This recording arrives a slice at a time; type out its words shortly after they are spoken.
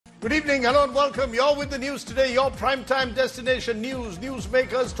Good evening, hello and welcome. You're with the news today, your primetime destination news.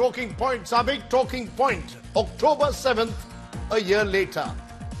 Newsmakers talking points. Our big talking point, October 7th, a year later.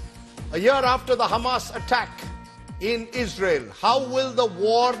 A year after the Hamas attack in Israel. How will the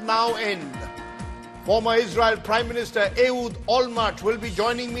war now end? Former Israel Prime Minister Ehud Olmert will be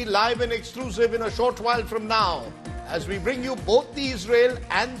joining me live and exclusive in a short while from now as we bring you both the Israel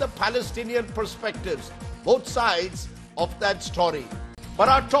and the Palestinian perspectives, both sides of that story. But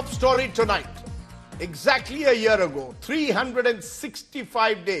our top story tonight, exactly a year ago,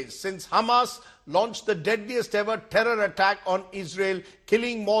 365 days since Hamas launched the deadliest ever terror attack on Israel,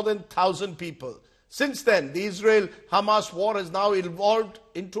 killing more than 1,000 people. Since then, the Israel-Hamas war has now evolved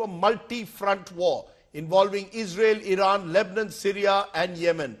into a multi-front war involving Israel, Iran, Lebanon, Syria and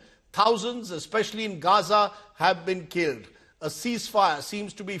Yemen. Thousands, especially in Gaza, have been killed. A ceasefire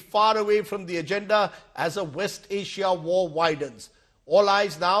seems to be far away from the agenda as a West Asia war widens. All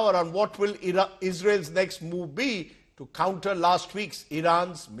eyes now are on what will Israel's next move be to counter last week's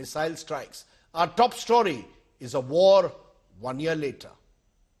Iran's missile strikes. Our top story is a war 1 year later.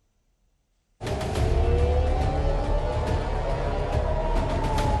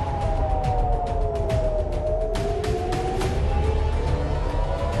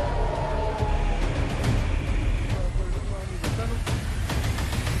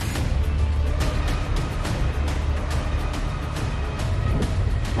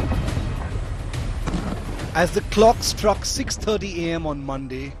 As the clock struck 6:30 a.m. on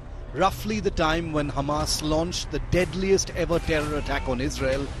Monday, roughly the time when Hamas launched the deadliest ever terror attack on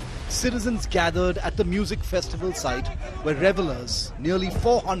Israel, citizens gathered at the music festival site where revelers, nearly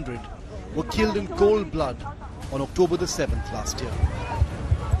 400, were killed in cold blood on October the 7th last year.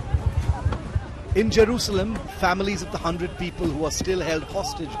 In Jerusalem, families of the 100 people who are still held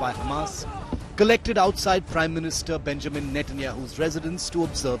hostage by Hamas collected outside Prime Minister Benjamin Netanyahu's residence to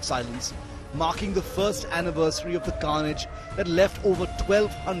observe silence, marking the first anniversary of the carnage that left over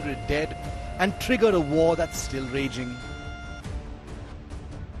 1,200 dead and triggered a war that's still raging.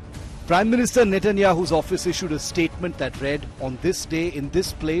 Prime Minister Netanyahu's office issued a statement that read, "On this day, in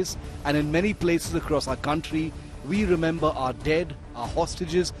this place, and in many places across our country, we remember our dead, our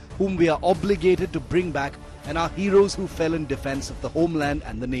hostages, whom we are obligated to bring back, and our heroes who fell in defense of the homeland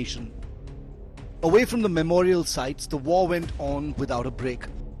and the nation." Away from the memorial sites, the war went on without a break.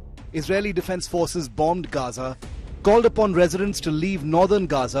 Israeli Defense Forces bombed Gaza, called upon residents to leave northern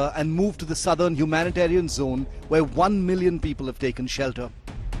Gaza and move to the southern humanitarian zone where 1 million people have taken shelter.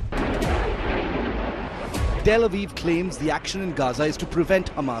 Tel Aviv claims the action in Gaza is to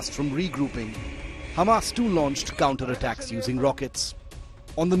prevent Hamas from regrouping. Hamas too launched counterattacks using rockets.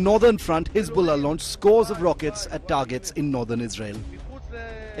 On the northern front, Hezbollah launched scores of rockets at targets in northern Israel.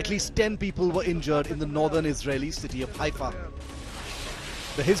 At least 10 people were injured in the northern Israeli city of Haifa.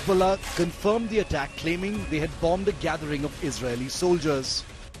 The Hezbollah confirmed the attack, claiming they had bombed a gathering of Israeli soldiers.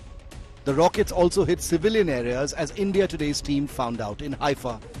 The rockets also hit civilian areas, as India Today's team found out in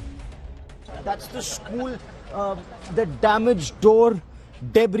Haifa. That's the school, the damaged door,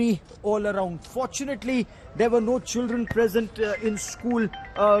 debris all around. Fortunately, there were no children present in school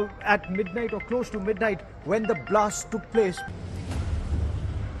at midnight or close to midnight when the blast took place.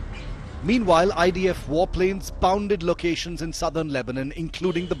 Meanwhile, IDF warplanes pounded locations in southern Lebanon,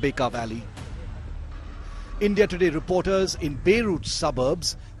 including the Bekaa Valley. India Today reporters in Beirut's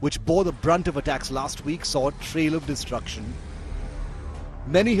suburbs, which bore the brunt of attacks last week, saw a trail of destruction.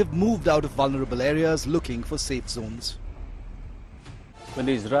 Many have moved out of vulnerable areas looking for safe zones. When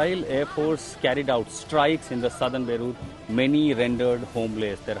the Israel Air Force carried out strikes in the southern Beirut, many rendered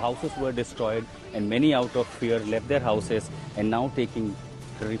homeless. Their houses were destroyed and many out of fear left their houses and now taking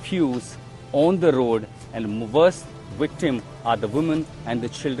refuge on the road, and worst victim are the women and the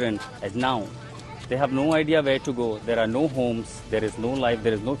children, as now they have no idea where to go. There are no homes, there is no life,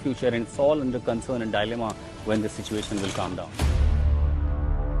 there is no future, and it's all under concern and dilemma when the situation will calm down.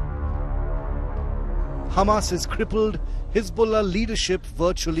 Hamas is crippled, Hezbollah leadership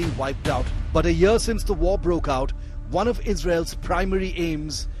virtually wiped out. But a year since the war broke out, one of Israel's primary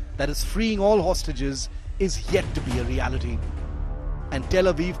aims, that is freeing all hostages, is yet to be a reality. And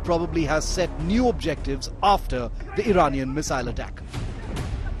Tel Aviv probably has set new objectives after the Iranian missile attack.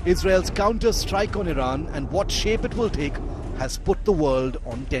 Israel's counter-strike on Iran and what shape it will take has put the world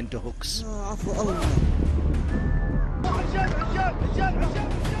on tenterhooks.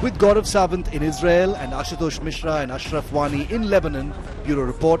 With Gaurav Savant in Israel and Ashutosh Mishra and Ashraf Wani in Lebanon, Bureau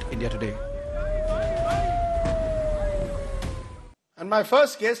Report, India Today. And my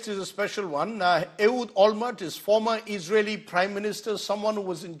first guest is a special one. Ehud Olmert is former Israeli Prime Minister, someone who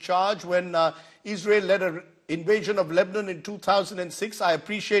was in charge when Israel led a invasion of Lebanon in 2006. I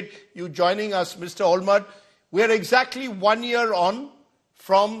appreciate you joining us, Mr. Olmert. We are exactly 1 year on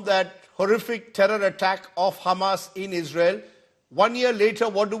from that horrific terror attack of Hamas in Israel. 1 year later,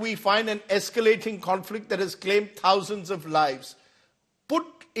 what do we find? An escalating conflict that has claimed thousands of lives. Put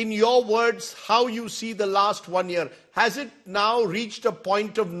in your words how you see the last 1 year. Has it now reached a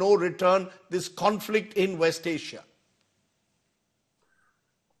point of no return, this conflict in West Asia?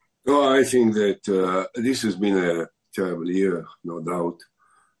 No, I think that this has been a terrible year, no doubt,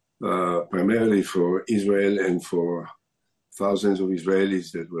 primarily for Israel and for thousands of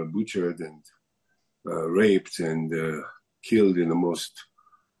Israelis that were butchered and raped and killed in the most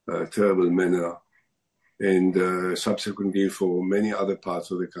terrible manner, and subsequently for many other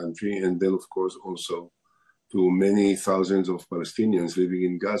parts of the country, and then, of course, also to many thousands of Palestinians living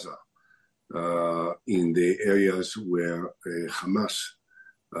in Gaza, in the areas where Hamas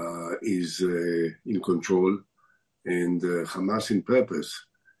is in control, and Hamas in purpose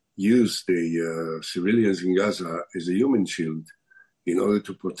used the civilians in Gaza as a human shield in order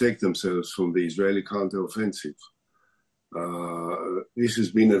to protect themselves from the Israeli counteroffensive. This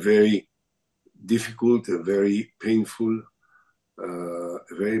has been a very difficult, a very painful,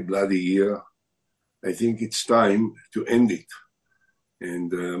 a very bloody year. I think it's time to end it.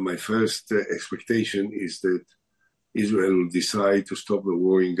 And my first expectation is that Israel will decide to stop the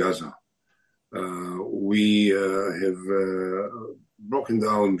war in Gaza. We have broken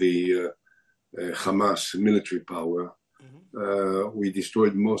down the Hamas military power. We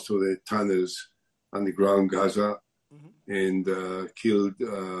destroyed most of the tunnels underground Gaza and killed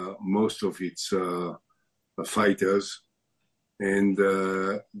most of its fighters. And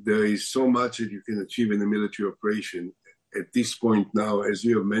there is so much that you can achieve in a military operation. At this point now, as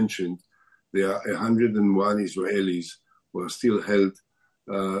you have mentioned, there are 101 Israelis who are still held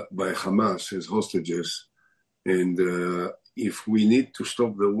by Hamas as hostages. And if we need to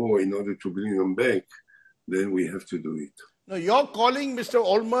stop the war in order to bring them back, then we have to do it. Now, you're calling, Mr.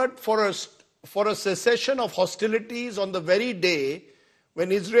 Olmert, for a cessation of hostilities on the very day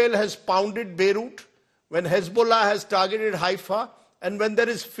when Israel has pounded Beirut, when Hezbollah has targeted Haifa, and when there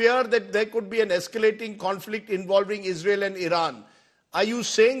is fear that there could be an escalating conflict involving Israel and Iran. Are you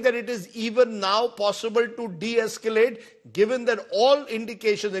saying that it is even now possible to de-escalate, given that all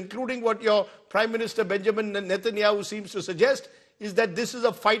indications, including what your Prime Minister Benjamin Netanyahu seems to suggest, is that this is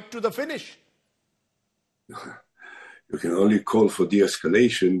a fight to the finish? You can only call for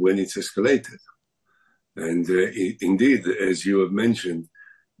de-escalation when it's escalated. And indeed, as you have mentioned,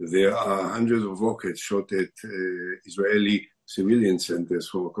 there are hundreds of rockets shot at Israeli civilian centers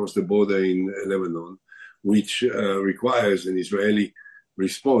from across the border in Lebanon, which requires an Israeli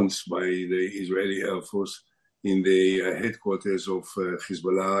response by the Israeli Air Force in the headquarters of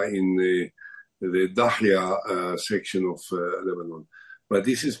Hezbollah in the Dahya section of Lebanon. But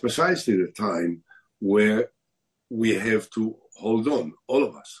this is precisely the time where we have to hold on, all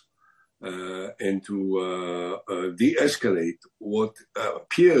of us, and to de-escalate what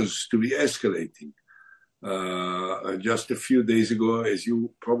appears to be escalating. Just a few days ago, as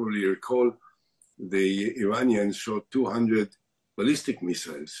you probably recall, the Iranians shot 200 ballistic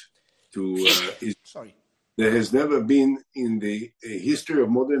missiles to Israel. There has never been in the history of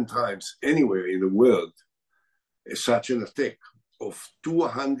modern times anywhere in the world such an attack of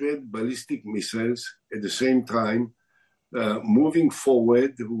 200 ballistic missiles at the same time, moving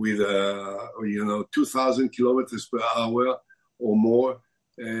forward with 2,000 kilometers per hour or more,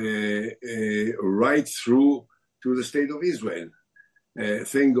 right through to the state of Israel.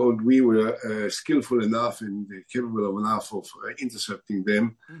 Thank God we were skillful enough and capable enough of intercepting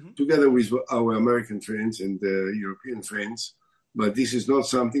them, together with our American friends and European friends. But this is not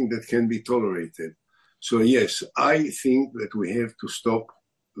something that can be tolerated. So yes, I think that we have to stop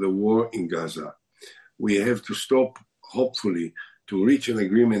the war in Gaza. We have to stop, hopefully, to reach an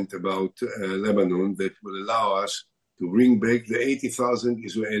agreement about Lebanon that will allow us to bring back the 80,000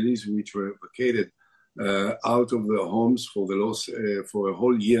 Israelis which were vacated out of their homes for a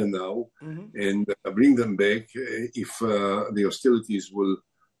whole year now, and bring them back if the hostilities will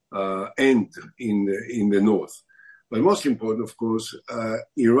end in the north. But most important, of course,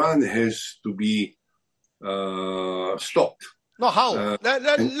 Iran has to be stopped. No, how?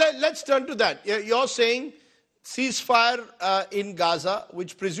 Let's turn to that. You're saying ceasefire in Gaza,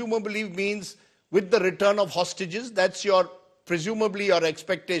 which presumably means with the return of hostages. That's presumably your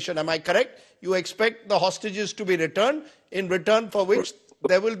expectation. Am I correct? You expect the hostages to be returned, in return for which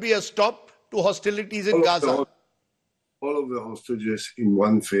there will be a stop to hostilities in Gaza. All of the hostages in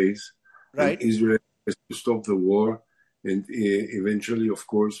one phase. Right. Israel has to stop the war and eventually, of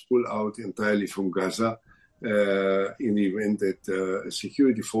course, pull out entirely from Gaza. in the event that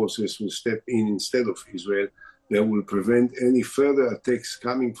security forces will step in instead of Israel, that will prevent any further attacks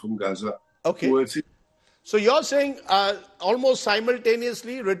coming from Gaza towards it. So you're saying almost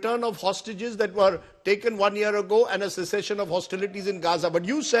simultaneously return of hostages that were taken 1 year ago and a cessation of hostilities in Gaza. But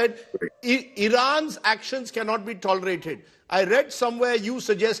you said Iran's actions cannot be tolerated. I read somewhere you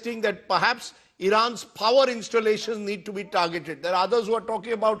suggesting that perhaps Iran's power installations need to be targeted. There are others who are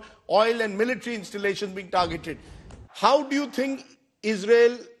talking about oil and military installations being targeted. How do you think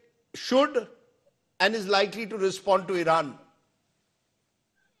Israel should and is likely to respond to Iran?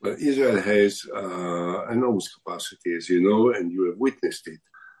 Well, Israel has enormous capacity, as you know, and you have witnessed it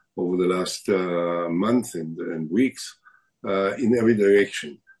over the last month and weeks in every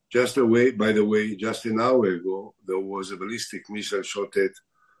direction. By the way, just an hour ago, there was a ballistic missile shot at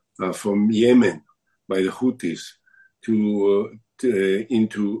from Yemen by the Houthis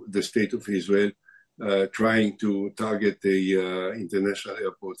into the state of Israel, trying to target the international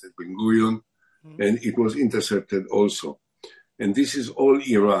airport at Ben Gurion, and it was intercepted also. And this is all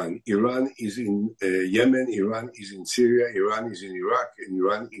Iran. Iran is in Yemen, Iran is in Syria, Iran is in Iraq, and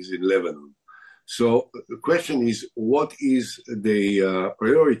Iran is in Lebanon. So the question is, what is the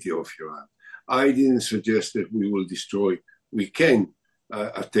priority of Iran? I didn't suggest that we can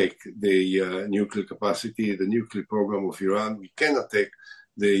attack the nuclear capacity, the nuclear program of Iran. We can attack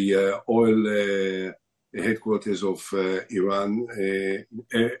the oil headquarters of Iran,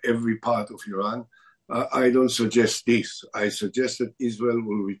 every part of Iran. I don't suggest this. I suggest that Israel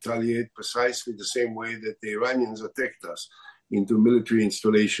will retaliate precisely the same way that the Iranians attacked us into military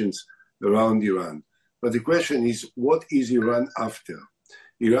installations around Iran. But the question is, what is Iran after?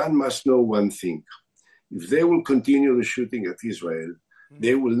 Iran must know one thing. If they will continue the shooting at Israel,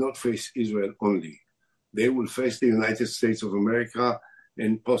 they will not face Israel only. They will face the United States of America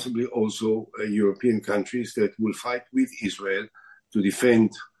and possibly also European countries that will fight with Israel to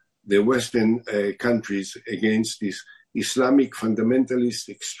defend the Western countries against this Islamic fundamentalist,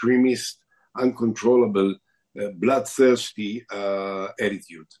 extremist, uncontrollable, bloodthirsty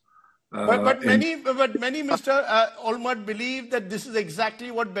attitude. But many, Mr. Olmert, believe that this is exactly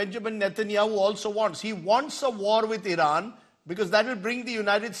what Benjamin Netanyahu also wants. He wants a war with Iran because that will bring the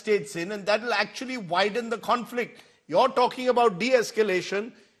United States in and that will actually widen the conflict. You're talking about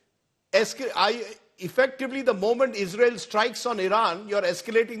de-escalation. Effectively, the moment Israel strikes on Iran, you're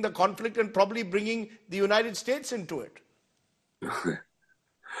escalating the conflict and probably bringing the United States into it.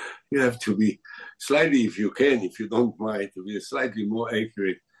 You have to be slightly, if you don't mind, to be slightly more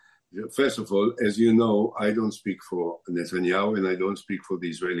accurate. First of all, as you know, I don't speak for Netanyahu and I don't speak for the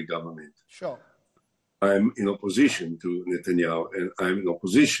Israeli government. Sure. I'm in opposition to Netanyahu and I'm in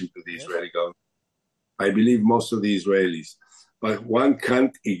opposition to the Israeli government. I believe most of the Israelis. But one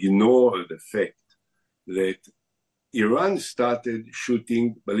can't ignore the fact that Iran started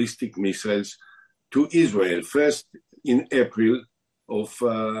shooting ballistic missiles to Israel, first in April of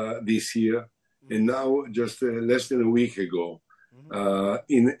this year, and now just less than a week ago,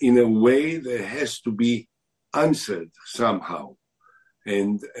 in a way that has to be answered somehow.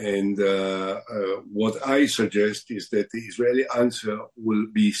 And what I suggest is that the Israeli answer will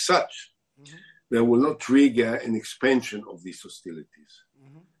be such that will not trigger an expansion of these hostilities.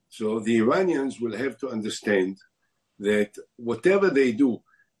 So the Iranians will have to understand that whatever they do,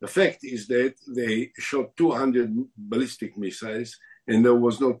 the fact is that they shot 200 ballistic missiles and there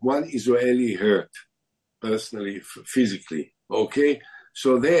was not one Israeli hurt, personally, physically, okay?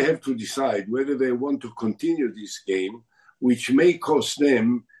 So they have to decide whether they want to continue this game, which may cost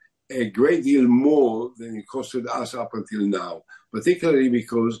them a great deal more than it costed us up until now, particularly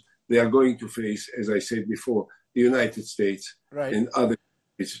because they are going to face, as I said before, the United States and other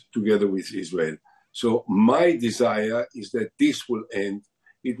countries together with Israel. So my desire is that this will end.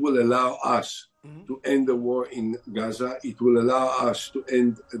 It will allow us to end the war in Gaza. It will allow us to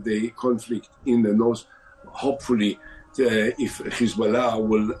end the conflict in the north. Hopefully, if Hezbollah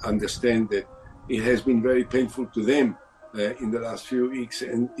will understand that it has been very painful to them in the last few weeks,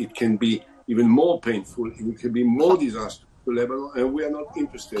 and it can be even more painful, and it can be more disastrous to Lebanon, and we are not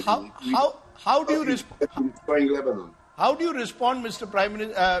interested in it. How do you respond? Lebanon. How do you respond, Mr. Prime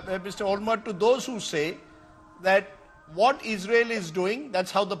Minister, Mr. Olmert, to those who say that what Israel is doing, that's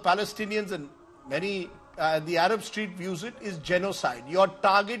how the Palestinians and many the Arab street views it, is genocide? You're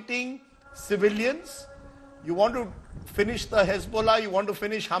targeting civilians. You want to finish the Hezbollah. You want to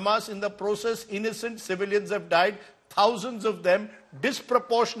finish Hamas. In the process, innocent civilians have died. Thousands of them,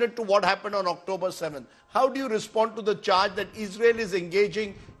 disproportionate to what happened on October 7th. How do you respond to the charge that Israel is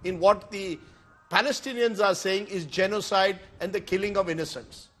engaging in what the Palestinians are saying is genocide and the killing of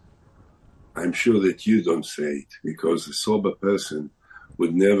innocents? I'm sure that you don't say it, because a sober person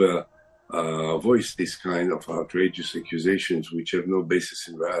would never voice this kind of outrageous accusations which have no basis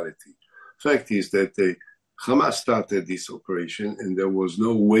in reality. Fact is that Hamas started this operation, and there was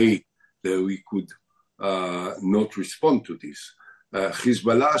no way that we could not respond to this.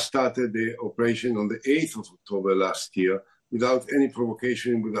 Hezbollah started the operation on the 8th of October last year without any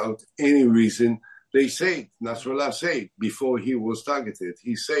provocation, without any reason. They said, Nasrallah said, before he was targeted,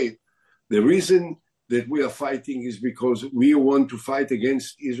 he said, the reason that we are fighting is because we want to fight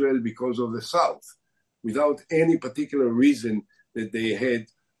against Israel because of the South, without any particular reason that they had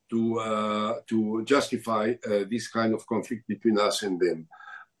to justify this kind of conflict between us and them.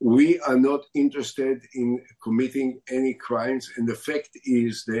 We are not interested in committing any crimes, and the fact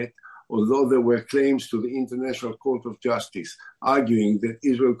is that although there were claims to the International Court of Justice arguing that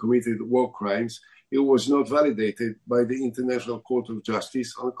Israel committed war crimes, it was not validated by the International Court of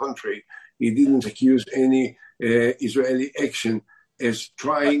Justice. On the contrary, it didn't accuse any Israeli action as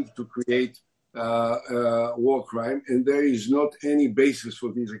trying to create war crime, and there is not any basis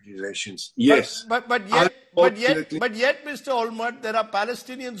for these accusations. Yes, but yet, Mr. Olmert, there are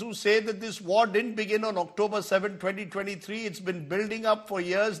Palestinians who say that this war didn't begin on October 7, 2023. It's been building up for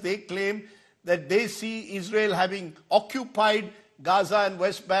years. They claim that they see Israel having occupied Gaza and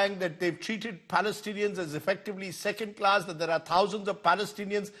West Bank, that they've treated Palestinians as effectively second class, that there are thousands of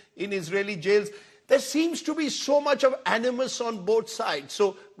Palestinians in Israeli jails. There seems to be so much of animus on both sides.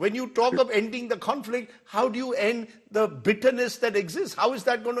 So when you talk of ending the conflict, how do you end the bitterness that exists? How is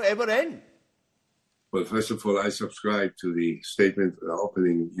that going to ever end? Well, first of all, I subscribe to the statement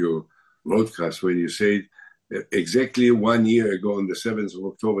opening your broadcast when you said exactly 1 year ago, on the 7th of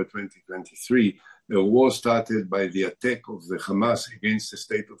October 2023, a war started by the attack of the Hamas against the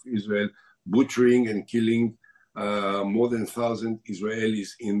state of Israel, butchering and killing more than 1,000 Israelis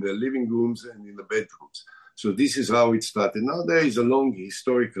in the living rooms and in the bedrooms. So this is how it started. Now there is a long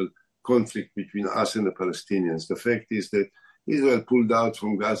historical conflict between us and the Palestinians. The fact is that Israel pulled out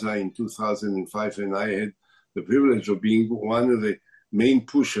from Gaza in 2005, and I had the privilege of being one of the main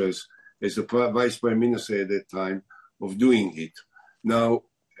pushers as the vice prime minister at that time of doing it. Now,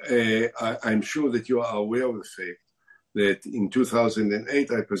 I'm sure that you are aware of the fact that in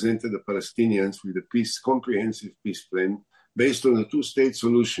 2008, I presented the Palestinians with a comprehensive peace plan based on a two-state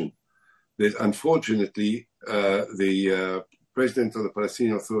solution that unfortunately the president of the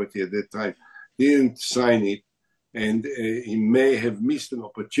Palestinian Authority at that time didn't sign it, and he may have missed an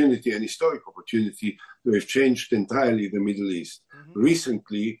opportunity, an historic opportunity, to have changed entirely the Middle East. Mm-hmm.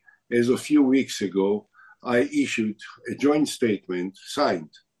 Recently, as a few weeks ago, I issued a joint statement signed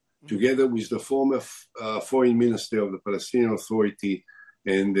together with the former foreign minister of the Palestinian Authority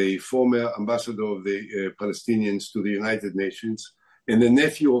and the former ambassador of the Palestinians to the United Nations, and the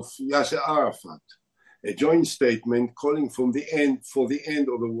nephew of Yasser Arafat, a joint statement calling for the end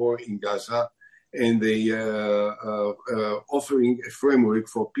of the war in Gaza, and offering a framework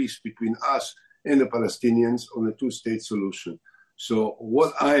for peace between us and the Palestinians on a two-state solution. So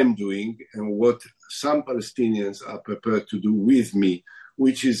what I am doing, and what some Palestinians are prepared to do with me,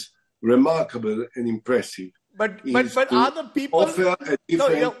 which is remarkable and impressive. But are the people,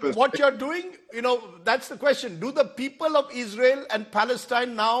 what you're doing, that's the question. Do the people of Israel and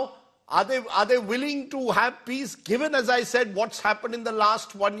Palestine now, are they willing to have peace, given, as I said, what's happened in the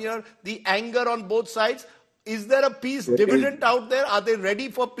last 1 year, the anger on both sides? Is there a peace dividend out there? Are they ready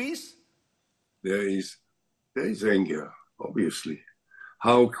for peace? There is anger, obviously.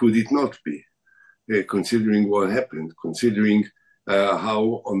 How could it not be? Considering what happened, considering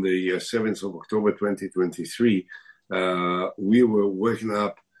how on the 7th of October 2023, we were waking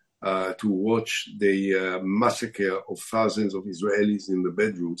up to watch the massacre of thousands of Israelis in the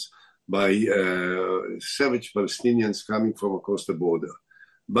bedrooms by savage Palestinians coming from across the border.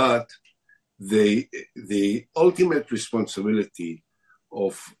 But the ultimate responsibility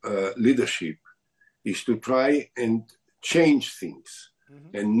of leadership is to try and change things,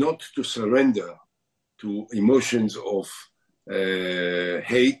 and not to surrender to emotions of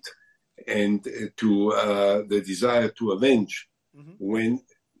hate and to the desire to avenge when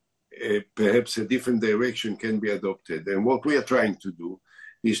perhaps a different direction can be adopted. And what we are trying to do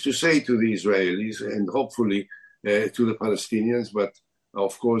is to say to the Israelis, and hopefully to the Palestinians, but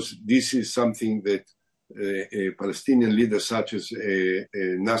of course this is something that a Palestinian leader such as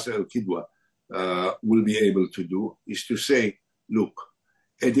Nasser al-Kidwa will be able to do, is to say, look,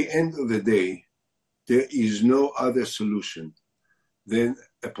 at the end of the day, there is no other solution than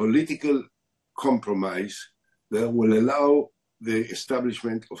a political compromise that will allow the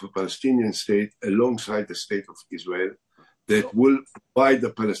establishment of a Palestinian state alongside the state of Israel, that will provide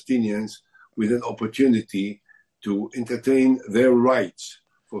the Palestinians with an opportunity to entertain their rights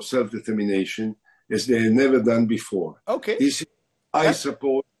for self-determination as they have never done before. Okay. This, I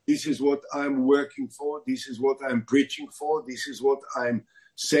support, this is what I'm working for, this is what I'm preaching for, this is what I'm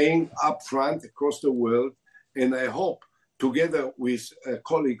saying up front across the world, and I hope, together with a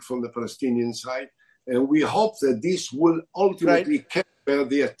colleague from the Palestinian side, and we hope that this will ultimately capture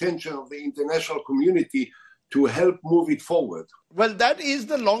the attention of the international community to help move it forward. Well, that is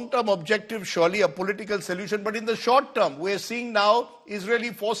the long-term objective, surely a political solution. But in the short term, we're seeing now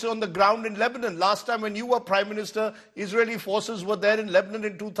Israeli forces on the ground in Lebanon. Last time when you were Prime Minister, Israeli forces were there in Lebanon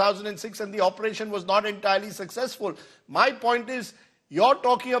in 2006 and the operation was not entirely successful. My point is, you're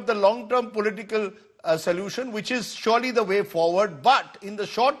talking of the long-term political solution, which is surely the way forward. But in the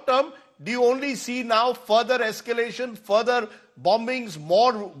short term, do you only see now further escalation, further bombings,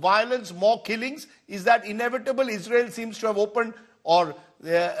 more violence, more killings? Is that inevitable? Israel seems to have opened, or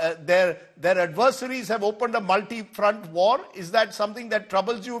their adversaries have opened a multi-front war. Is that something that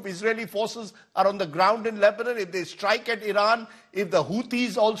troubles you if Israeli forces are on the ground in Lebanon, if they strike at Iran, if the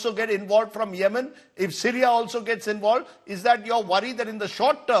Houthis also get involved from Yemen, if Syria also gets involved? Is that your worry that in the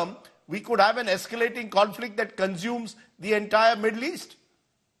short term, we could have an escalating conflict that consumes the entire Middle East?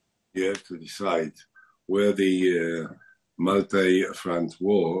 You have to decide where the multi-front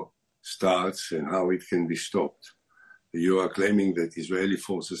war starts and how it can be stopped. You are claiming that Israeli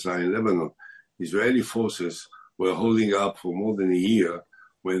forces are in Lebanon. Israeli forces were holding up for more than a year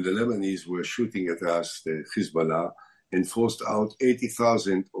when the Lebanese were shooting at us, the Hezbollah, and forced out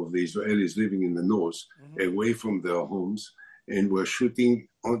 80,000 of the Israelis living in the north away from their homes, and were shooting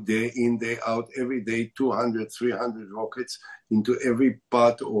day in, day out, every day, 200, 300 rockets into every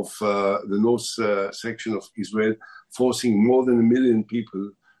part of the north section of Israel, forcing more than 1 million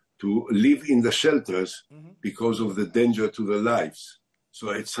people to live in the shelters because of the danger to their lives. So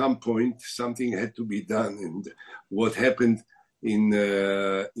at some point, something had to be done. And what happened in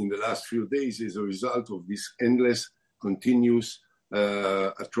the last few days is a result of this endless, continuous,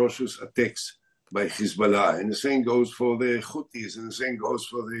 atrocious attacks by Hezbollah. And the same goes for the Houthis, and the same goes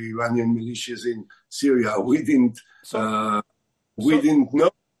for the Iranian militias in Syria. We didn't know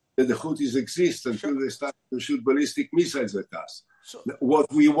that the Houthis exist until they started to shoot ballistic missiles at us.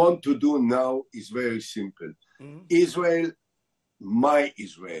 What we want to do now is very simple. Israel, my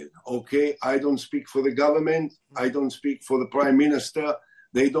Israel, okay? I don't speak for the government. I don't speak for the prime minister.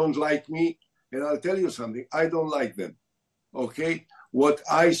 They don't like me. And I'll tell you something, I don't like them, okay? What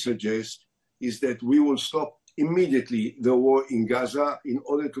I suggest is that we will stop immediately the war in Gaza in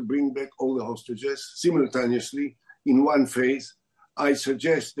order to bring back all the hostages simultaneously in one phase. I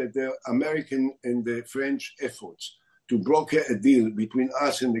suggest that the American and the French efforts to broker a deal between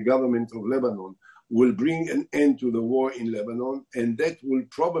us and the government of Lebanon will bring an end to the war in Lebanon, and that will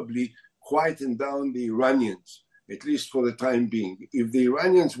probably quieten down the Iranians, at least for the time being. If the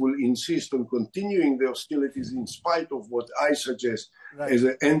Iranians will insist on continuing the hostilities in spite of what I suggest as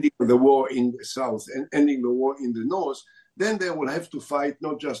an ending of the war in the south and ending the war in the north, then they will have to fight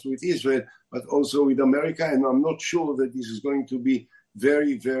not just with Israel, but also with America. And I'm not sure that this is going to be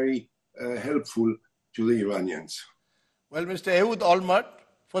very, very helpful to the Iranians. Well, Mr. Ehud Olmert,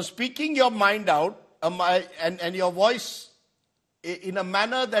 for speaking your mind out and your voice in a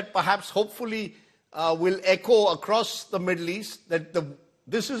manner that perhaps hopefully will echo across the Middle East, that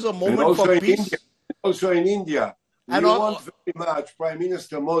this is a moment for peace. Also in India. We want very much Prime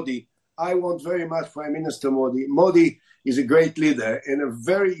Minister Modi. I want very much Prime Minister Modi. Modi is a great leader and a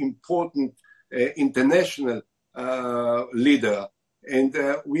very important international leader. And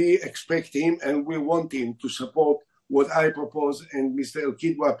we expect him and we want him to support what I propose and Mr.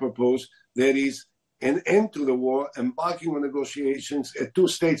 El-Kidwa proposed. There is an end to the war, embarking on negotiations, a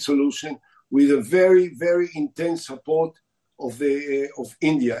two-state solution with a very, very intense support of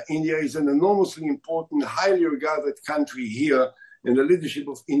India. India is an enormously important, highly regarded country here, and the leadership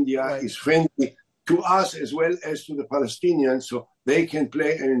of India is friendly to us as well as to the Palestinians, so they can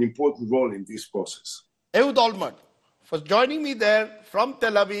play an important role in this process. Ehud Olmert, for joining me there from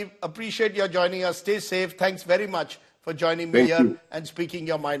Tel Aviv. Appreciate your joining us. Stay safe. Thanks very much for joining me here and speaking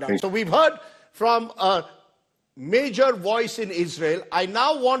your mind out. So we've heard from a major voice in Israel. I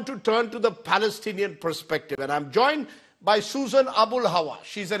now want to turn to the Palestinian perspective, and I'm joined by Susan Abul Hawa.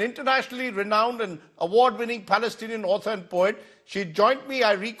 She's an internationally renowned and award-winning Palestinian author and poet. She joined me,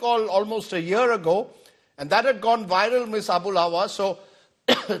 I recall, almost a year ago, and that had gone viral, Miss Abul Hawa. So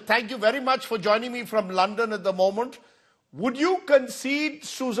thank you very much for joining me from London at the moment. Would you concede,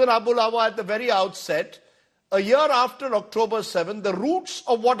 Susan Abul Hawa, at the very outset, a year after October 7, the roots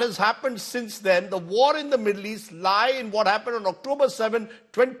of what has happened since then, the war in the Middle East, lie in what happened on October 7,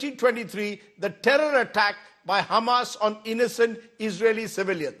 2023, the terror attack by Hamas on innocent Israeli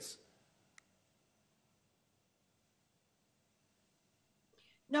civilians.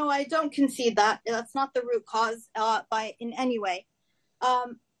 No, I don't concede that. That's not the root cause in any way.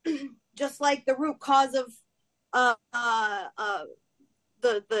 Just like the root cause of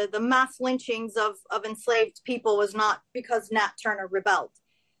the mass lynchings of enslaved people was not because Nat Turner rebelled.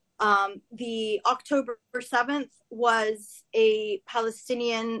 The October 7th was a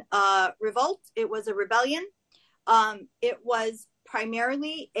Palestinian revolt. It was a rebellion. It was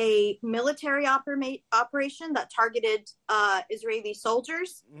primarily a military operation that targeted Israeli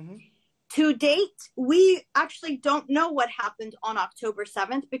soldiers. Mm-hmm. To date, we actually don't know what happened on October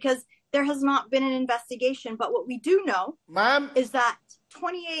 7th because there has not been an investigation. But what we do know is that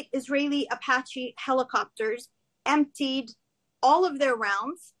 28 Israeli Apache helicopters emptied all of their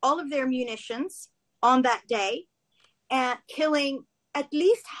rounds, all of their munitions on that day, and killing at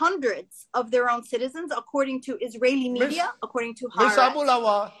least hundreds of their own citizens, according to Israeli media, according to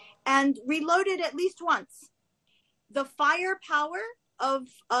Haaretz, and reloaded at least once. The firepower of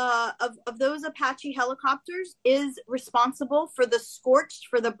those Apache helicopters is responsible for the scorched,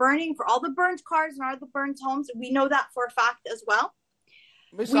 for the burning, for all the burned cars and all the burned homes. We know that for a fact as well.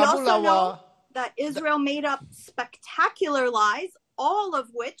 We also know that Israel made up spectacular lies, all of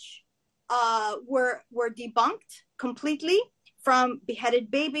which were debunked completely, from beheaded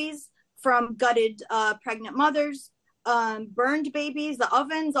babies, from gutted pregnant mothers, burned babies, the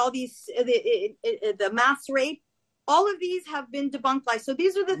ovens, all these, the mass rape. All of these have been debunked lies. So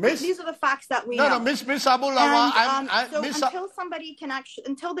these are the facts that we know. No, Miss Abulawa, until somebody can actually,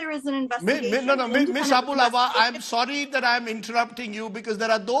 until there is an investigation. Miss Abulawa, I'm sorry that I'm interrupting you, because there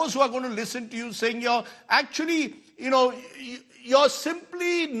are those who are going to listen to you saying you're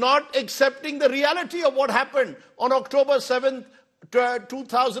simply not accepting the reality of what happened on October 7th,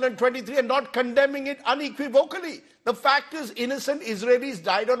 2023, and not condemning it unequivocally. The fact is, innocent Israelis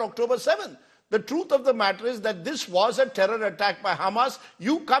died on October 7th. The truth of the matter is that this was a terror attack by Hamas.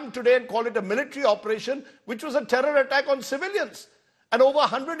 You come today and call it a military operation, which was a terror attack on civilians. And over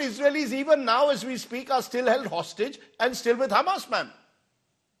 100 Israelis, even now as we speak, are still held hostage and still with Hamas, ma'am.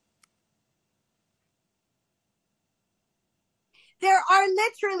 There are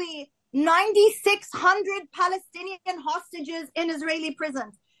literally 9,600 Palestinian hostages in Israeli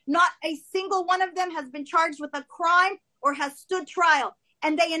prisons. Not a single one of them has been charged with a crime or has stood trial.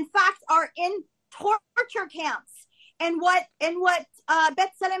 And they, in fact, are in torture camps. And what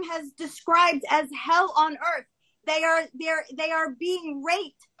B'Tselem has described as hell on earth. They are being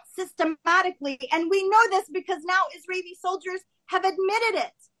raped systematically. And we know this because now Israeli soldiers have admitted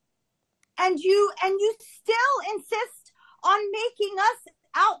it. And you still insist on making us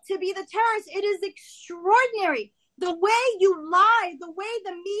out to be the terrorists. It is extraordinary. The way you lie, the way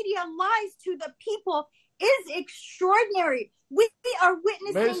the media lies to the people is extraordinary. We are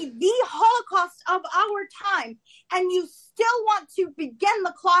witnessing the Holocaust of our time, and you still want to begin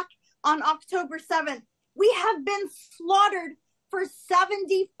the clock on October 7th. We have been slaughtered for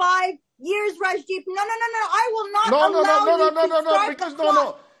 75 years, Rajdeep. No. I will not allow you to start the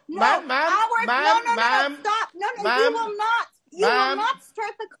clock. Stop. No, you will not. You will not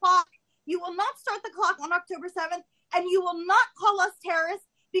start the clock. You will not start the clock on October 7th, and you will not call us terrorists,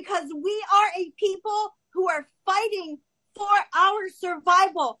 because we are a people who are fighting for our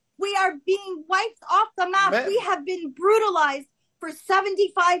survival. We are being wiped off the map. We have been brutalized for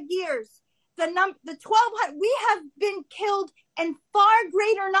 75 years. The 1,200, we have been killed in far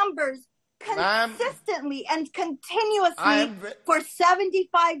greater numbers consistently and continuously for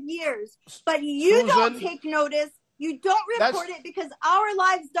 75 years. But you don't take notice. You don't report it because our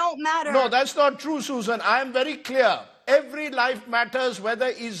lives don't matter. No, that's not true, Susan. I am very clear. Every life matters, whether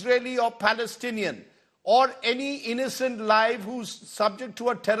Israeli or Palestinian, or any innocent life who's subject to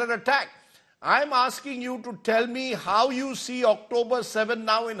a terror attack. I'm asking you to tell me how you see October 7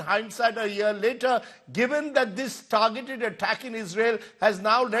 now in hindsight a year later, given that this targeted attack in Israel has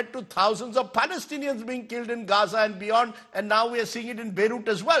now led to thousands of Palestinians being killed in Gaza and beyond, and now we are seeing it in Beirut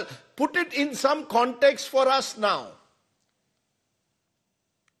as well. Put it in some context for us now.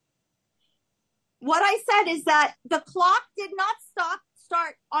 What I said is that the clock did not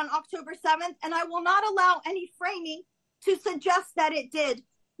start on October 7th, and I will not allow any framing to suggest that it did,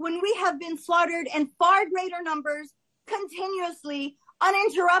 when we have been slaughtered in far greater numbers, continuously,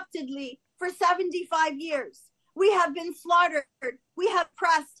 uninterruptedly, for 75 years. We have been slaughtered. We have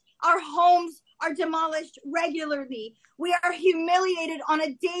pressed. Our homes are demolished regularly. We are humiliated on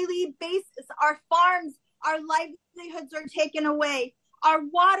a daily basis. Our farms Our livelihoods are taken away. Our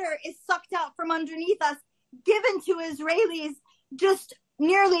water is sucked out from underneath us, given to Israelis just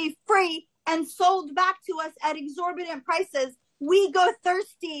nearly free and sold back to us at exorbitant prices. We go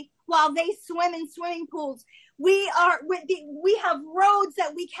thirsty while they swim in swimming pools. We have roads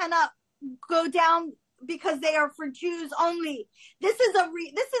that we cannot go down because they are for Jews only. This is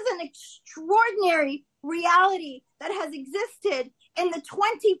an extraordinary reality that has existed in the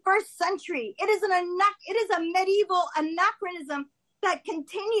 21st century. It is a medieval anachronism that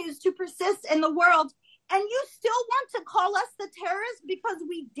continues to persist in the world. And you still want to call us the terrorists because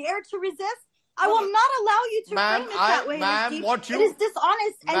we dare to resist? I will not allow you to frame it that way. It is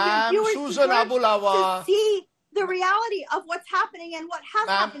dishonest, and your viewers deserve to see the reality of what's happening and what has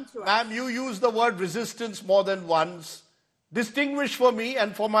happened to us. Ma'am, you use the word resistance more than once. Distinguish for me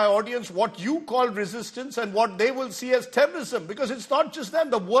and for my audience what you call resistance and what they will see as terrorism, because it's not just them.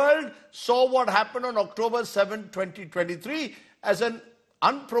 The world saw what happened on October 7, 2023 as an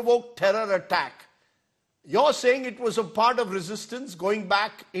unprovoked terror attack. You're saying it was a part of resistance going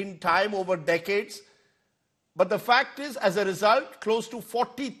back in time over decades. But the fact is, as a result, close to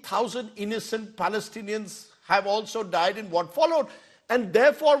 40,000 innocent Palestinians have also died in what followed. And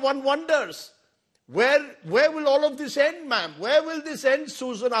therefore, one wonders, where will all of this end, ma'am? Where will this end,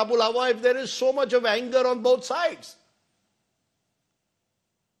 Susan Abulawa, if there is so much of anger on both sides?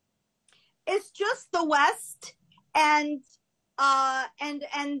 It's just the West and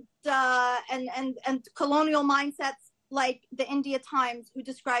colonial mindsets like the India Times, who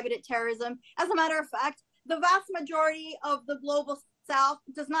describe it as terrorism. As a matter of fact, the vast majority of the global South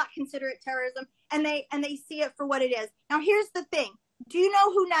does not consider it terrorism, and they see it for what it is. Now, here's the thing. Do you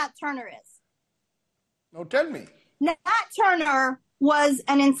know who Nat Turner is? No, tell me. Nat Turner was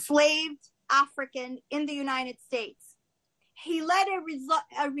an enslaved African in the United States. He led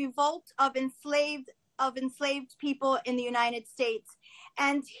a revolt of enslaved people in the United States,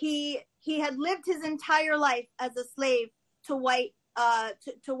 and he had lived his entire life as a slave to white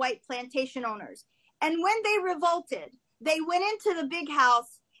plantation owners. And when they revolted, they went into the big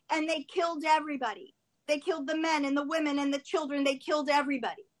house and they killed everybody. They killed the men and the women and the children. They killed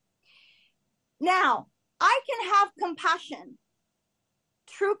everybody. Now, I can have compassion,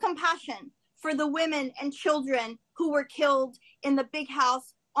 true compassion, for the women and children who were killed in the big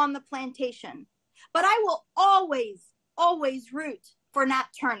house on the plantation. But I will always, always root for Nat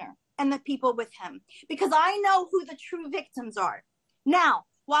Turner and the people with him, because I know who the true victims are. Now,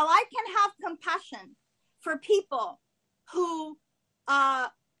 while I can have compassion for people who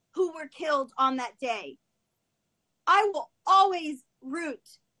were killed on that day, I will always root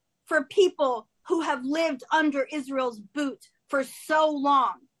for people who have lived under Israel's boot for so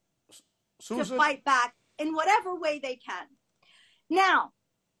long, Susan, to fight back in whatever way they can. Now,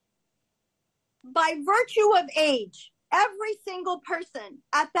 by virtue of age, every single person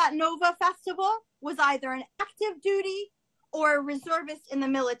at that Nova Festival was either an active duty or a reservist in the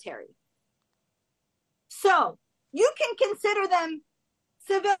military. So you can consider them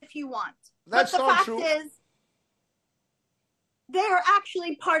civil if you want. That's but the not fact true. is, they are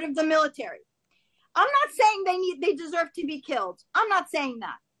actually part of the military. I'm not saying they deserve to be killed. I'm not saying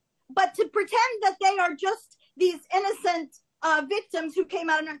that. But to pretend that they are just these innocent victims who came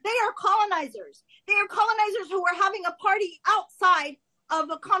out of, they are colonizers. They are colonizers who are having a party outside of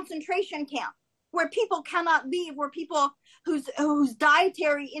a concentration camp where people cannot leave, where people whose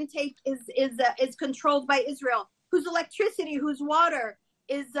dietary intake is controlled by Israel, whose electricity, whose water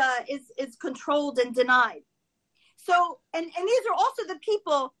is controlled and denied. So, and these are also the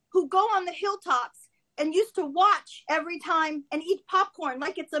people who go on the hilltops and used to watch every time and eat popcorn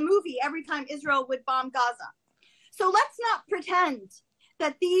like it's a movie every time Israel would bomb Gaza. So let's not pretend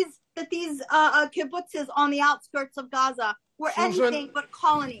that these kibbutzes on the outskirts of Gaza were anything but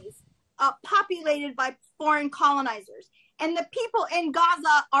colonies populated by foreign colonizers. And the people in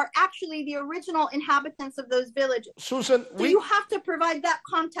Gaza are actually the original inhabitants of those villages. Susan, so you have to provide that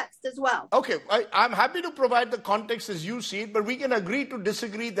context as well. Okay, I'm happy to provide the context as you see it, but we can agree to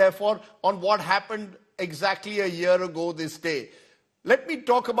disagree, therefore, on what happened exactly a year ago this day. Let me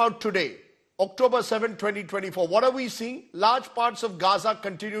talk about today, October 7, 2024. What are we seeing? Large parts of Gaza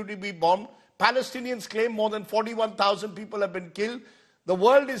continue to be bombed. Palestinians claim more than 41,000 people have been killed. The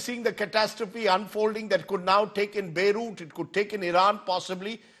world is seeing the catastrophe unfolding that could now take in Beirut, it could take in Iran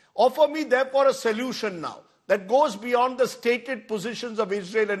possibly. Offer me therefore a solution now that goes beyond the stated positions of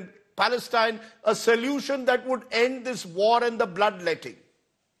Israel and Palestine, a solution that would end this war and the bloodletting.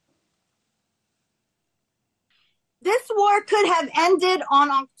 This war could have ended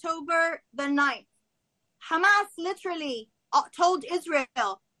on October the 9th. Hamas literally told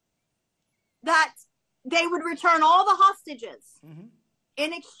Israel that they would return all the hostages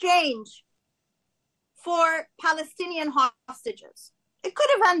in exchange for Palestinian hostages. It could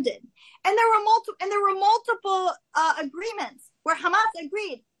have ended, and there were multiple agreements where Hamas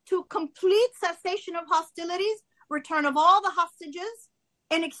agreed to complete cessation of hostilities, return of all the hostages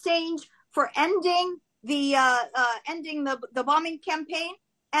in exchange for ending the bombing campaign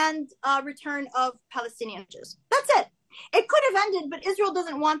and return of Palestinian hostages. That's it. It could have ended, but Israel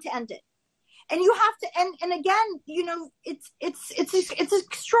doesn't want to end it. And you have to, and again, you know, it's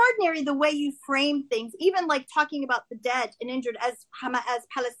extraordinary the way you frame things, even like talking about the dead and injured as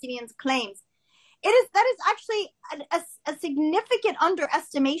Palestinians claims. That is actually a significant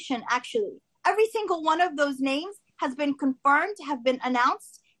underestimation, actually. Every single one of those names has been confirmed, have been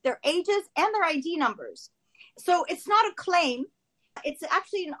announced, their ages and their ID numbers. So it's not a claim. It's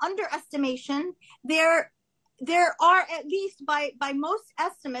actually an underestimation. There are at least, by most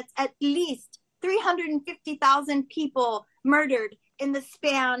estimates, at least 350,000 people murdered in the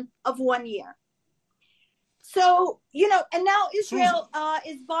span of 1 year. So, you know, and now Israel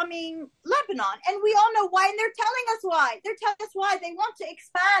is bombing Lebanon, and we all know why, and they're telling us why. They're telling us why. They want to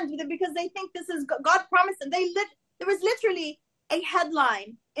expand because they think this is God promised them. There was literally a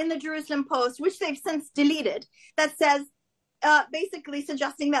headline in the Jerusalem Post, which they've since deleted, that says, basically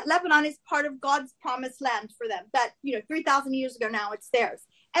suggesting that Lebanon is part of God's promised land for them. That, you know, 3,000 years ago now it's theirs,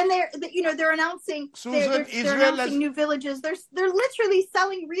 and they're announcing they're announcing new villages. They're literally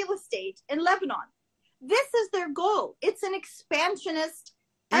selling real estate in Lebanon. This is their goal. It's an expansionist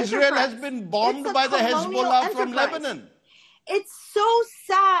Israel enterprise. has been bombed by the Hezbollah from Lebanon. It's so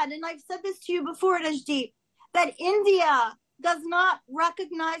sad, and I've said this to you before, Rajdeep, that India does not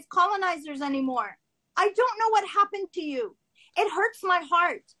recognize colonizers anymore. I don't know what happened to you. It hurts my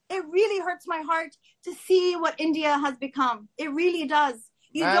heart. It really hurts my heart to see what India has become. It really does.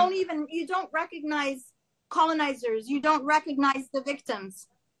 You don't recognize colonizers. You don't recognize the victims.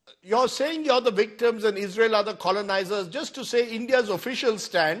 You're saying you're the victims and Israel are the colonizers. Just to say, India's official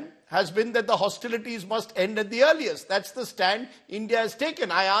stand has been that the hostilities must end at the earliest. That's the stand India has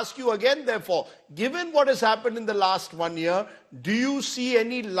taken. I ask you again, therefore, given what has happened in the last 1 year, do you see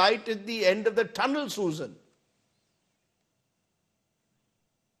any light at the end of the tunnel, Susan?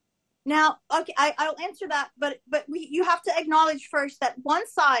 Now, okay, I'll answer that, but you have to acknowledge first that one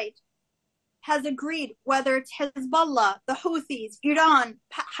side has agreed, whether it's Hezbollah, the Houthis, Iran,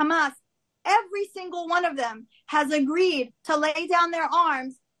 Hamas, every single one of them has agreed to lay down their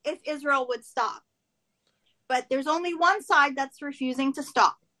arms if Israel would stop. But there's only one side that's refusing to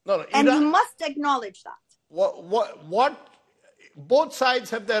stop. No, and you must acknowledge that. What both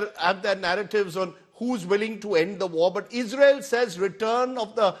sides have their narratives on who's willing to end the war, but Israel says return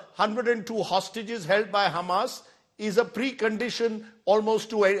of the 102 hostages held by Hamas is a precondition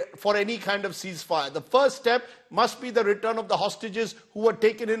almost for any kind of ceasefire. The first step must be the return of the hostages who were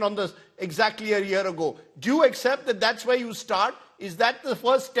taken in on exactly a year ago. Do you accept that that's where you start? Is that the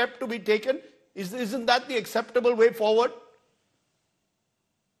first step to be taken? Isn't that the acceptable way forward?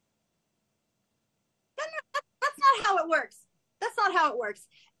 That's not how it works. That's not how it works.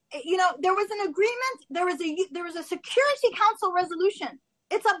 You know, there was an agreement. There was a Security Council resolution.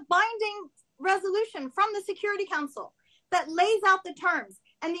 It's a binding resolution from the Security Council that lays out the terms,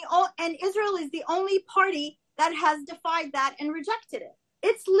 and Israel is the only party that has defied that and rejected it.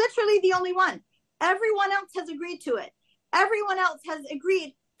 It's literally the only one. Everyone else has agreed to it. Everyone else has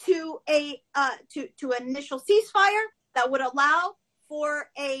agreed to an initial ceasefire that would allow for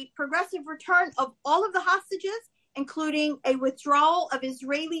a progressive return of all of the hostages, including a withdrawal of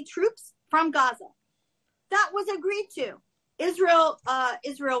Israeli troops from Gaza. That was agreed to. Israel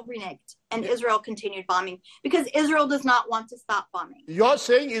reneged, and Israel continued bombing because Israel does not want to stop bombing. You're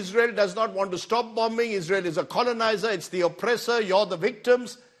saying Israel does not want to stop bombing. Israel is a colonizer. It's the oppressor. You're the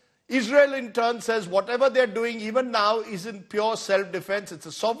victims. Israel in turn says whatever they're doing even now is in pure self-defense. It's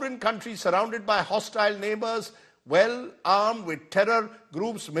a sovereign country surrounded by hostile neighbors, well armed with terror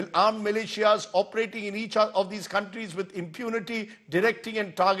groups, armed militias operating in each of these countries with impunity, directing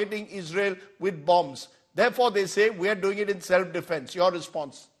and targeting Israel with bombs. Therefore, they say, we are doing it in self-defense. Your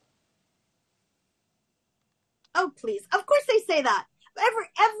response? Oh, please. Of course they say that.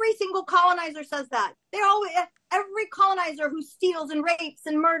 Every single colonizer says that. Every colonizer who steals and rapes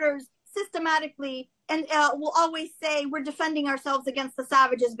and murders systematically and will always say, we're defending ourselves against the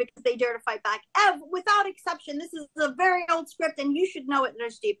savages because they dare to fight back. Without exception, this is a very old script, and you should know it,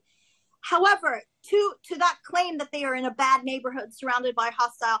 Rajdeep. However, to that claim that they are in a bad neighborhood surrounded by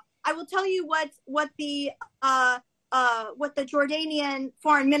hostile, I will tell you what the Jordanian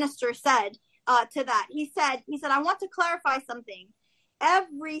foreign minister said to that. He said, I want to clarify something.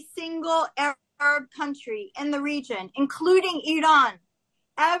 Every single Arab Arab country in the region, including Iran,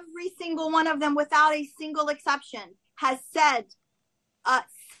 every single one of them without a single exception has said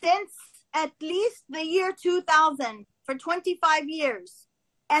since at least the year 2000, for 25 years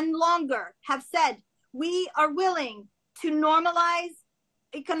and longer, have said we are willing to normalize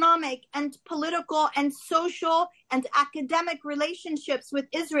economic and political and social and academic relationships with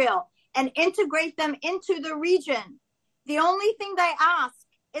Israel and integrate them into the region. The only thing they ask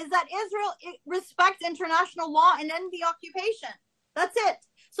is that Israel respect international law and end the occupation. That's it.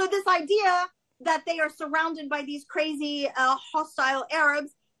 So this idea that they are surrounded by these crazy hostile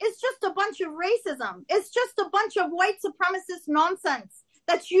Arabs is just a bunch of racism. It's just a bunch of white supremacist nonsense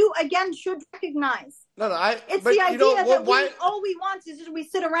that you, again, should recognize. It's the idea that all we want is just we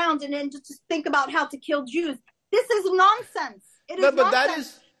sit around and just think about how to kill Jews. This is nonsense. It is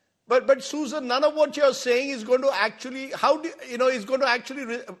nonsense. But Susan, none of what you're saying is going to actually, is going to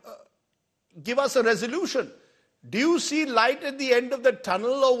actually give us a resolution. Do you see light at the end of the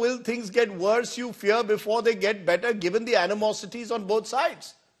tunnel, or will things get worse, you fear, before they get better, given the animosities on both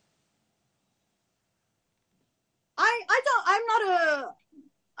sides? I'm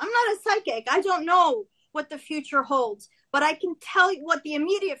not a psychic. I don't know what the future holds, but I can tell you what the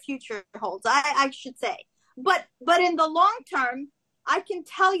immediate future holds, I should say. But in the long term, I can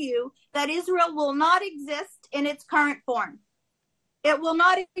tell you that Israel will not exist in its current form. It will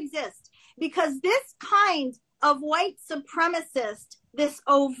not exist because this kind of white supremacist, this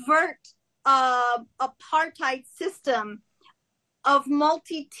overt apartheid system of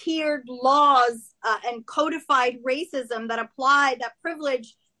multi-tiered laws and codified racism that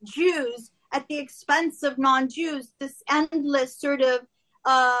privilege Jews at the expense of non-Jews, this endless sort of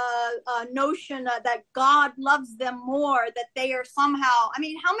notion that God loves them more, that they are somehow,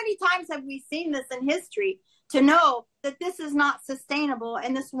 how many times have we seen this in history to know that this is not sustainable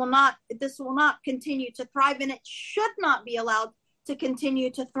and this will not continue to thrive, and it should not be allowed to continue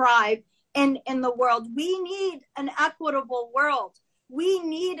to thrive in the world. We need an equitable world. We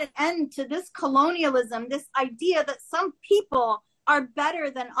need an end to this colonialism, this idea that some people are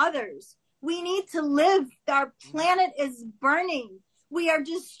better than others. We need to live. Our planet is burning. We are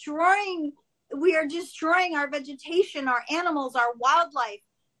destroying our vegetation, our animals, our wildlife,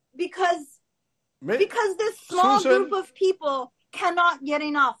 because this small group of people cannot get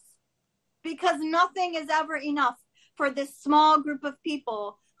enough, because nothing is ever enough for this small group of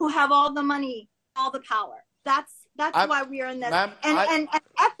people who have all the money, all the power. That's why we are in this. And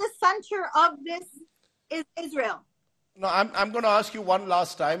at the center of this is Israel. No, I'm going to ask you one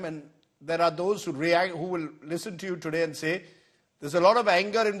last time, and there are those who will listen to you today and say, there's a lot of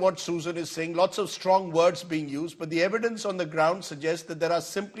anger in what Susan is saying, lots of strong words being used, but the evidence on the ground suggests that there are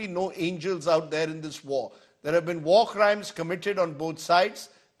simply no angels out there in this war. There have been war crimes committed on both sides.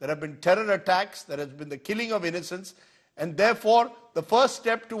 There have been terror attacks. There has been the killing of innocents. And therefore, the first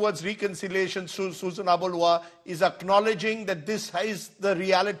step towards reconciliation, Susan Abu-Luwa, is acknowledging that this is the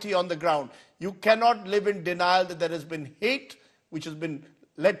reality on the ground. You cannot live in denial that there has been hate, which has been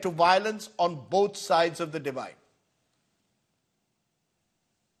led to violence on both sides of the divide.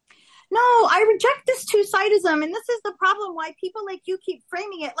 No, I reject this two-sidism, and this is the problem why people like you keep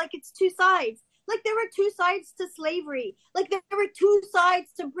framing it like it's two sides. Like there were two sides to slavery. Like there were two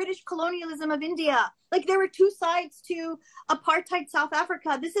sides to British colonialism of India. Like there were two sides to apartheid South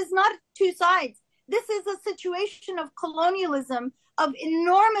Africa. This is not two sides. This is a situation of colonialism, of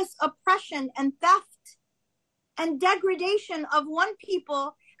enormous oppression and theft and degradation of one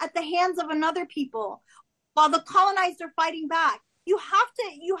people at the hands of another people, while the colonized are fighting back. You have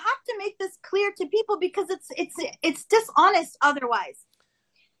to make this clear to people, because it's dishonest otherwise.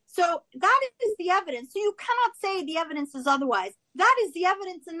 So that is the evidence. So you cannot say the evidence is otherwise. That is the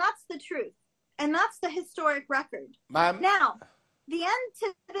evidence, and that's the truth. And that's the historic record. Ma'am. Now, the end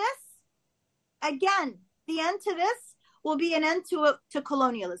to this will be an end to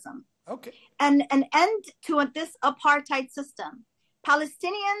colonialism. Okay. And an end to this apartheid system.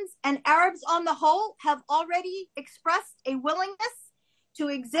 Palestinians and Arabs on the whole have already expressed a willingness to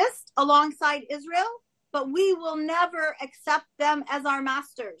exist alongside Israel, but we will never accept them as our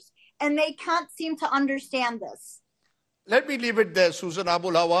masters. And they can't seem to understand this. Let me leave it there, Susan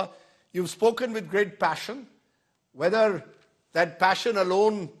Abu-Luwa. You've spoken with great passion. Whether that passion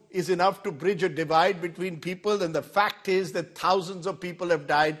alone is enough to bridge a divide between people, and the fact is that thousands of people have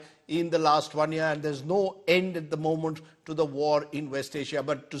died in the last 1 year, and there's no end at the moment to the war in West Asia.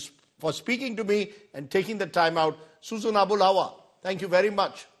 But for speaking to me and taking the time out, Susan Abu-Luwa, thank you very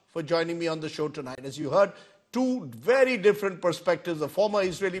much for joining me on the show tonight. As you heard, two very different perspectives. The former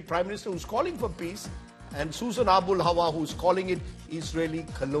Israeli Prime Minister who's calling for peace, and Susan Abu-Luwa who's calling it Israeli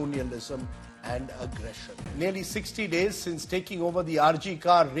colonialism. and aggression. Nearly 60 days since taking over the RG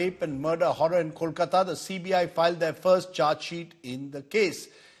car rape and murder horror in Kolkata, the CBI filed their first charge sheet in the case.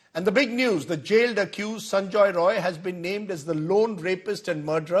 And the big news, the jailed accused Sanjoy Roy has been named as the lone rapist and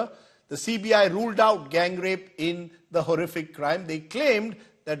murderer. The CBI ruled out gang rape in the horrific crime. They claimed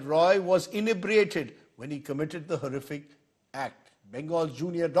that Roy was inebriated when he committed the horrific act. Bengal's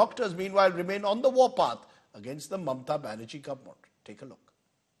junior doctors, meanwhile, remain on the warpath against the Mamata Banerjee government. Take a look.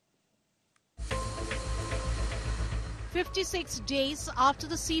 56 days after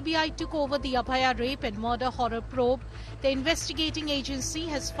the CBI took over the Abhaya rape and murder horror probe, the investigating agency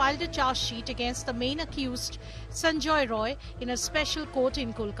has filed a charge sheet against the main accused, Sanjoy Roy, in a special court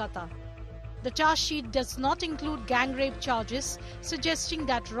in Kolkata. The charge sheet does not include gang rape charges, suggesting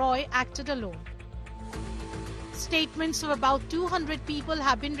that Roy acted alone. Statements of about 200 people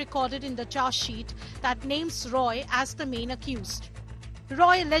have been recorded in the charge sheet that names Roy as the main accused.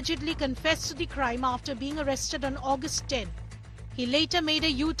 Roy allegedly confessed to the crime after being arrested on August 10. He later made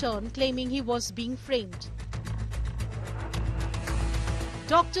a U-turn, claiming he was being framed.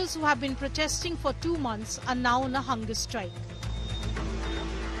 Doctors who have been protesting for 2 months are now on a hunger strike.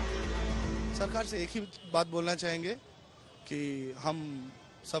 सरकार से एक ही बात बोलना चाहेंगे कि हम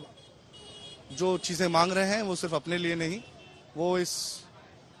सब जो चीज़ें मांग रहे हैं वो सिर्फ अपने लिए नहीं, वो इस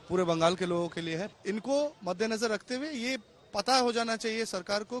पूरे बंगाल के लोगों के लिए है। इनको मद्देनजर रखते हुए ये पता हो जाना चाहिए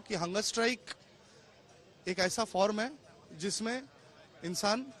सरकार को कि हंगर स्ट्राइक एक ऐसा फॉर्म है जिसमें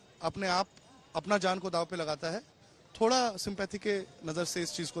इंसान अपने आप अपना जान को दांव पे लगाता है। थोड़ा सिंपैथी के नज़र से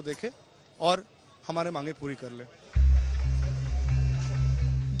इस चीज़ को देखे और हमारे मांगे पूरी कर ले।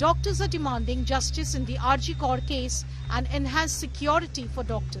 Doctors are demanding justice in the RG Kaur case and enhanced security for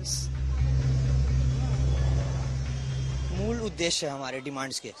doctors. मूल उद्देश्य है हमारे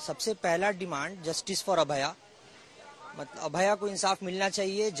डिमांड्स के। सबसे पहला डिमांड जस्टिस फॉर अभया, मतलब अभया को इंसाफ मिलना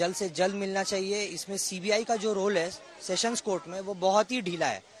चाहिए, जल्द से जल्द मिलना चाहिए। इसमें सीबीआई का जो रोल है सेशंस कोर्ट में वो बहुत ही ढीला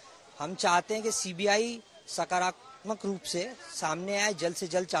है। हम चाहते हैं कि सीबीआई सकारात्मक रूप से सामने आए, जल्द से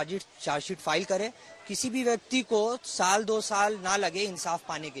जल्द चार्जशीट फाइल करे, किसी भी व्यक्ति को 1-2 साल ना लगे इंसाफ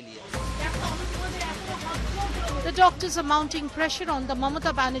पाने के लिए। The doctors are mounting pressure on the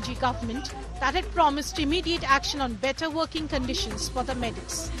Mamata Banerjee government that had promised immediate action on better working conditions for the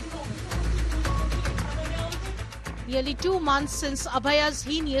medics. Nearly 2 months since Abhaya's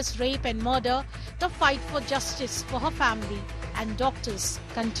heinous rape and murder, the fight for justice for her family and doctors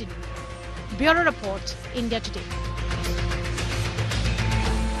continue. Bureau Report, India Today.